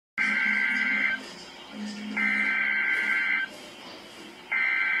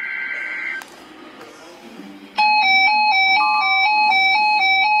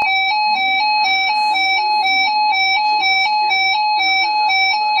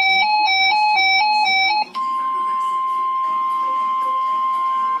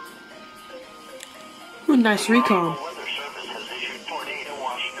Nice recon. The Weather Service has issued tornado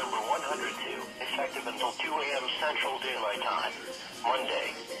watch number 102, effective until 2 a.m. Central Daylight Time. Monday.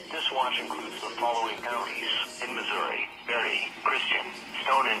 This watch includes the following counties in Missouri: Berry, Christian,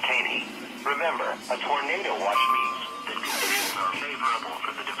 Stone, and Taney. Remember, a tornado watch means that conditions are favorable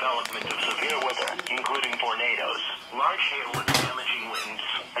for the development of severe weather, including tornadoes, large hail and damaging winds,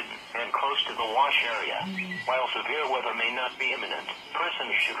 and close to the wash area. While severe weather may not be imminent,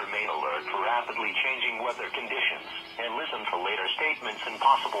 persons should remain alert for rapidly changing weather conditions and listen for later statements and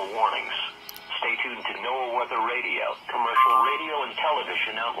possible warnings. Stay tuned to NOAA Weather Radio, commercial radio and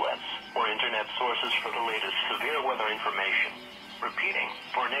television outlets, or internet sources for the latest severe weather information. Repeating,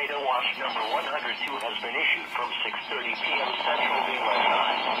 tornado watch number 102 has been issued from 6:30 p.m. Central Daylight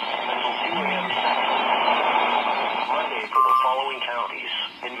Time until 2 a.m. Central. Monday for the following counties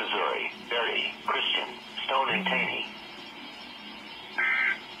in Missouri: Berry, Christian, Stone, and Taney.